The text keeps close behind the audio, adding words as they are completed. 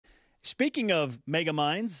Speaking of mega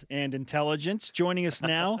minds and intelligence, joining us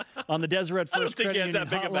now on the Deseret First Credit Union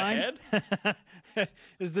Hotline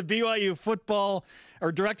is the BYU football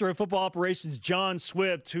or director of football operations, Jon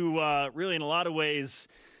Swift, who really in a lot of ways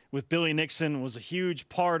with Billy Nixon was a huge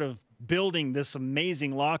part of building this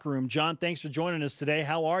amazing locker room. Jon, thanks for joining us today.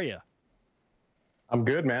 How are you? I'm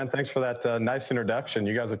good, man. Thanks for that nice introduction.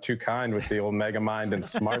 You guys are too kind with the old mega mind and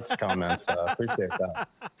smarts comments. Appreciate that.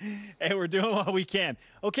 Hey, we're doing what we can.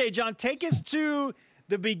 Okay, Jon, take us to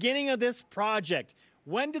the beginning of this project.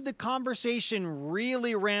 When did the conversation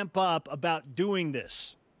really ramp up about doing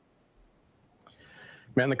this?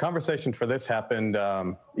 Man, the conversation for this happened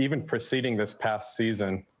even preceding this past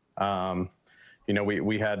season. You know,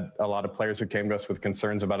 we had a lot of players who came to us with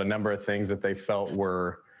concerns about a number of things that they felt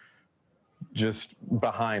were just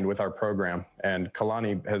behind with our program. And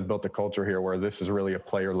Kalani has built a culture here where this is really a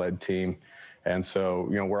player-led team. And so,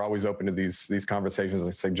 you know, we're always open to these conversations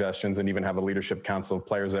and suggestions, and even have a leadership council of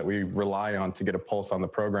players that we rely on to get a pulse on the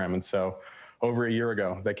program. And so over a year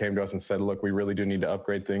ago, they came to us and said, look, we really do need to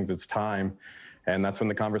upgrade things. It's time. And that's when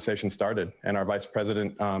the conversation started. And our vice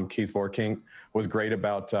president, Keith Vorkink, was great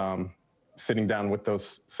about sitting down with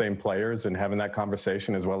those same players and having that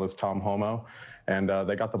conversation, as well as Tom Homo. And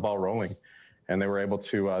they got the ball rolling. And they were able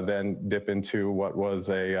to then dip into what was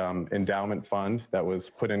a endowment fund that was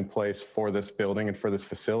put in place for this building and for this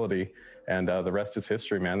facility. And the rest is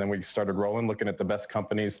history, man. Then we started rolling, looking at the best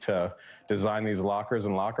companies to design these lockers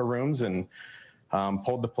and locker rooms, and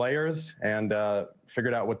pulled the players and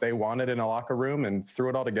figured out what they wanted in a locker room and threw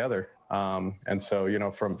it all together. And so, you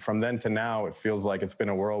know, from then to now, it feels like it's been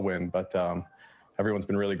a whirlwind, but everyone's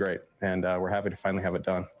been really great. And we're happy to finally have it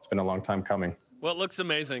done. It's been a long time coming. Well, it looks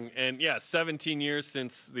amazing. And yeah, 17 years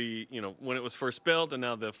since when it was first built and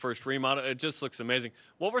now the first remodel, it just looks amazing.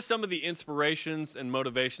 What were some of the inspirations and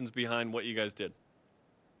motivations behind what you guys did?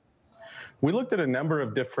 We looked at a number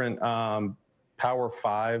of different Power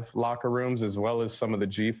 5 locker rooms, as well as some of the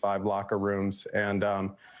G5 locker rooms, and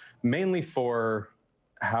mainly for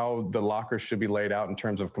how the lockers should be laid out in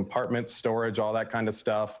terms of compartments, storage, all that kind of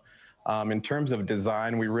stuff. In terms of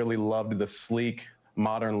design, we really loved the sleek,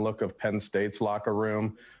 modern look of Penn State's locker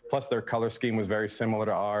room. Plus their color scheme was very similar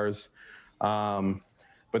to ours.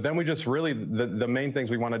 But then we just really, the main things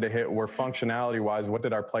we wanted to hit were functionality-wise, what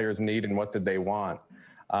did our players need and what did they want?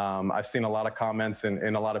 I've seen a lot of comments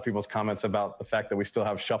and a lot of people's comments about the fact that we still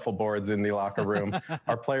have shuffleboards in the locker room.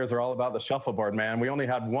 Our players are all about the shuffleboard, man. We only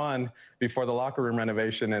had one before the locker room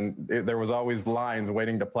renovation, and there was always lines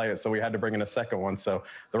waiting to play it, so we had to bring in a second one. So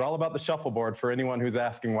they're all about the shuffleboard for anyone who's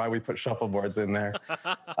asking why we put shuffleboards in there.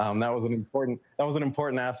 That was an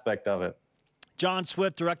important aspect of it. Jon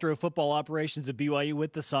Swift, Director of Football Operations at BYU,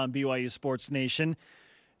 with us on BYU Sports Nation.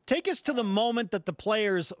 Take us to the moment that the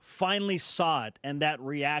players finally saw it and that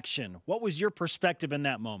reaction. What was your perspective in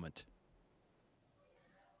that moment?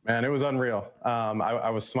 Man, it was unreal. I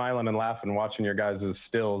was smiling and laughing watching your guys'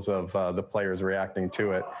 stills of the players reacting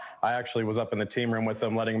to it. I actually was up in the team room with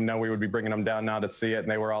them, letting them know we would be bringing them down now to see it, and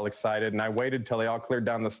they were all excited. And I waited till they all cleared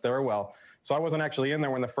down the stairwell. So I wasn't actually in there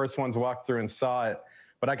when the first ones walked through and saw it,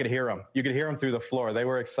 but I could hear them. You could hear them through the floor. They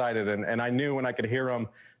were excited, and I knew when I could hear them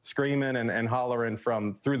screaming and hollering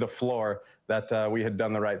from through the floor that we had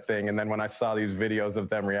done the right thing. And then when I saw these videos of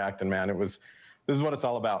them reacting, man, this is what it's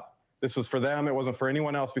all about. This was for them. It wasn't for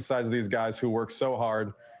anyone else besides these guys who work so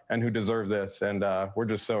hard and who deserve this. And we're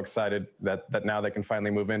just so excited that now they can finally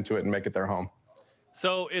move into it and make it their home.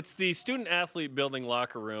 So it's the student-athlete building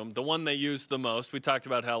locker room, the one they use the most. We talked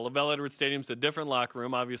about how LaVell Edwards Stadium's a different locker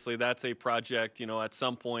room. Obviously, that's a project, you know, at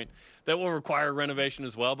some point that will require renovation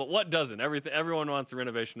as well. But what doesn't? Everyone wants a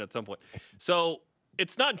renovation at some point. So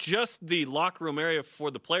it's not just the locker room area for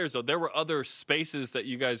the players, though. There were other spaces that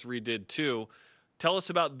you guys redid, too. Tell us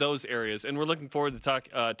about those areas. And we're looking forward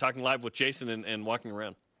to talking live with Jason and walking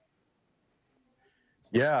around.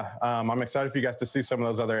 Yeah, I'm excited for you guys to see some of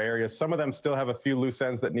those other areas. Some of them still have a few loose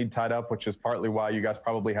ends that need tied up, which is partly why you guys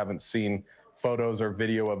probably haven't seen photos or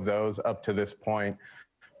video of those up to this point.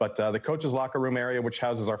 But the coaches' locker room area, which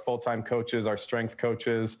houses our full-time coaches, our strength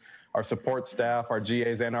coaches, our support staff, our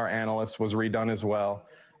GAs, and our analysts, was redone as well.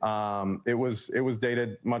 It was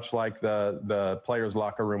dated much like the players'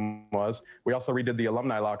 locker room was. We also redid the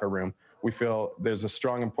alumni locker room. We feel there's a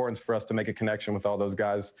strong importance for us to make a connection with all those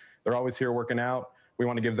guys. They're always here working out. We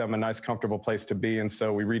want to give them a nice, comfortable place to be, and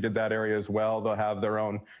so we redid that area as well. They'll have their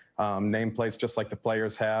own nameplates, just like the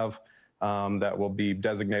players have, that will be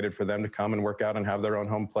designated for them to come and work out and have their own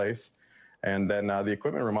home place. And then the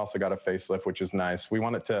equipment room also got a facelift, which is nice. We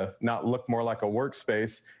want it to not look more like a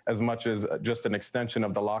workspace as much as just an extension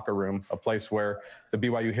of the locker room, a place where the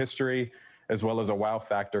BYU history, as well as a wow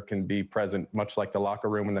factor can be present, much like the locker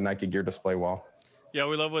room and the Nike gear display wall. Yeah,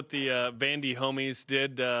 we love what the Vandy homies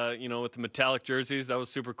did, with the metallic jerseys. That was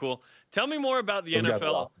super cool. Tell me more about the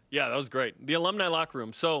NFL. Awesome. Yeah, that was great. The alumni locker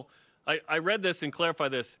room. So I read this and clarify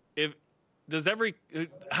this.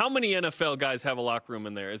 How many NFL guys have a locker room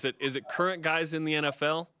in there? Is it current guys in the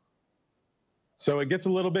NFL? So it gets a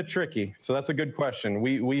little bit tricky. So that's a good question.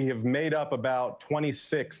 We have made up about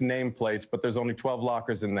 26 nameplates, but there's only 12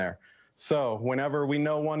 lockers in there. So whenever we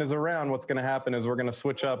know one is around, what's going to happen is we're going to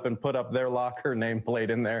switch up and put up their locker nameplate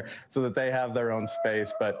in there so that they have their own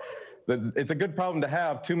space. But it's a good problem to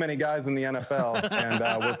have, too many guys in the NFL,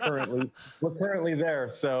 and we're currently there.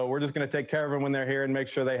 So we're just going to take care of them when they're here and make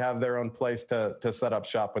sure they have their own place to set up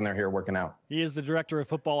shop when they're here working out. He is the director of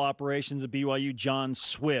football operations at BYU, Jon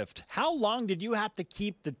Swift. How long did you have to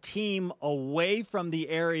keep the team away from the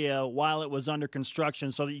area while it was under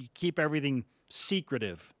construction so that you keep everything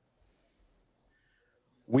secretive?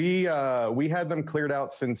 We had them cleared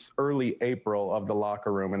out since early April of the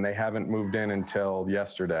locker room, and they haven't moved in until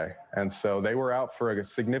yesterday. And so they were out for a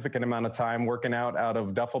significant amount of time working out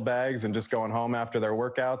of duffel bags and just going home after their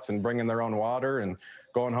workouts and bringing their own water and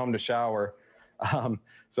going home to shower.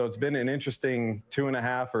 So it's been an interesting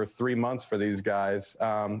 2.5 or 3 months for these guys.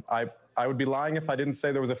 I would be lying if I didn't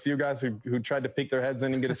say there was a few guys who tried to peek their heads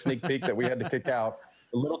in and get a sneak peek that we had to kick out.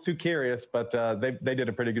 A little too curious, but they did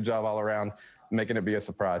a pretty good job all around, making it be a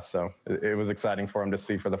surprise. So it was exciting for them to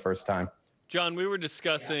see for the first time. John, we were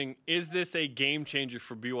discussing, is this a game changer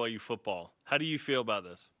for BYU football? How do you feel about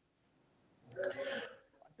this?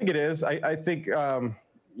 I think it is. I think,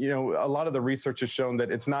 a lot of the research has shown that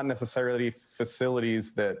it's not necessarily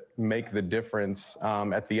facilities that make the difference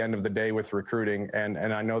at the end of the day with recruiting.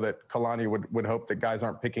 And I know that Kalani would hope that guys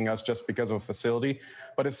aren't picking us just because of a facility,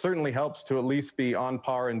 but it certainly helps to at least be on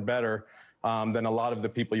par and better than a lot of the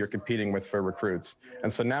people you're competing with for recruits.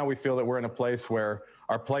 And so now we feel that we're in a place where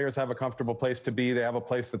our players have a comfortable place to be, they have a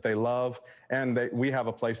place that they love, and we have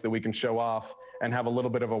a place that we can show off and have a little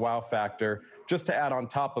bit of a wow factor just to add on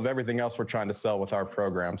top of everything else we're trying to sell with our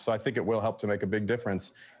program. So I think it will help to make a big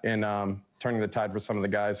difference in turning the tide for some of the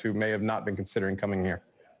guys who may have not been considering coming here.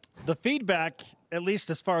 The feedback, at least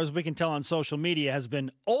as far as we can tell on social media, has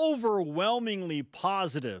been overwhelmingly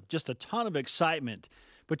positive, just a ton of excitement.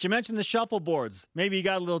 But you mentioned the shuffleboards. Maybe you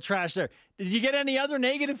got a little trash there. Did you get any other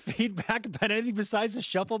negative feedback about anything besides the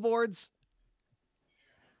shuffleboards?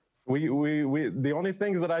 The only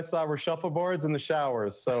things that I saw were shuffleboards and the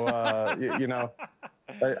showers. So, I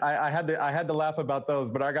had to laugh about those,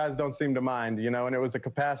 but our guys don't seem to mind, and it was a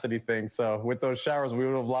capacity thing. So with those showers, we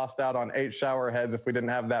would have lost out on 8 shower heads if we didn't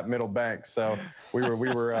have that middle bank. So we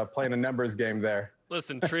were playing a numbers game there.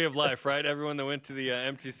 Listen, tree of life, right? Everyone that went to the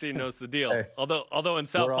MTC knows the deal. Hey, although in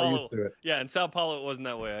Sao Paulo, used to it. Yeah, in Sao Paulo it wasn't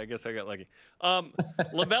that way. I guess I got lucky.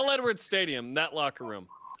 LaVell Edwards Stadium, that locker room.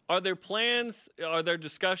 Are there plans? Are there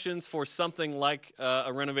discussions for something like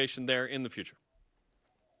a renovation there in the future?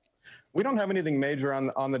 We don't have anything major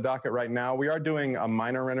on the docket right now. We are doing a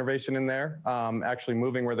minor renovation in there, actually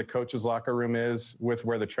moving where the coach's locker room is with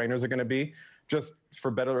where the trainers are going to be, just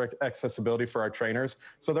for better accessibility for our trainers.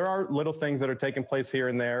 So there are little things that are taking place here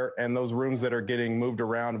and there, and those rooms that are getting moved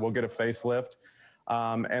around will get a facelift.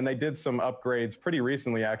 And they did some upgrades pretty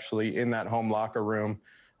recently, actually, in that home locker room,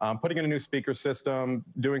 putting in a new speaker system,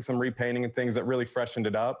 doing some repainting and things that really freshened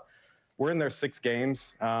it up. We're in there 6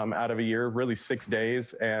 games out of a year, really 6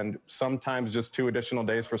 days, and sometimes just 2 additional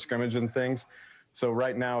days for scrimmage and things. So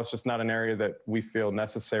right now, it's just not an area that we feel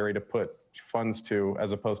necessary to put funds to,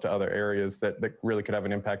 as opposed to other areas that really could have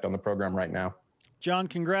an impact on the program right now. John,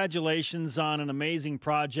 congratulations on an amazing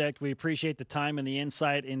project. We appreciate the time and the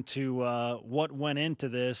insight into what went into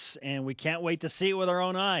this, and we can't wait to see it with our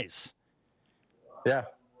own eyes. Yeah,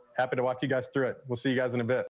 happy to walk you guys through it. We'll see you guys in a bit.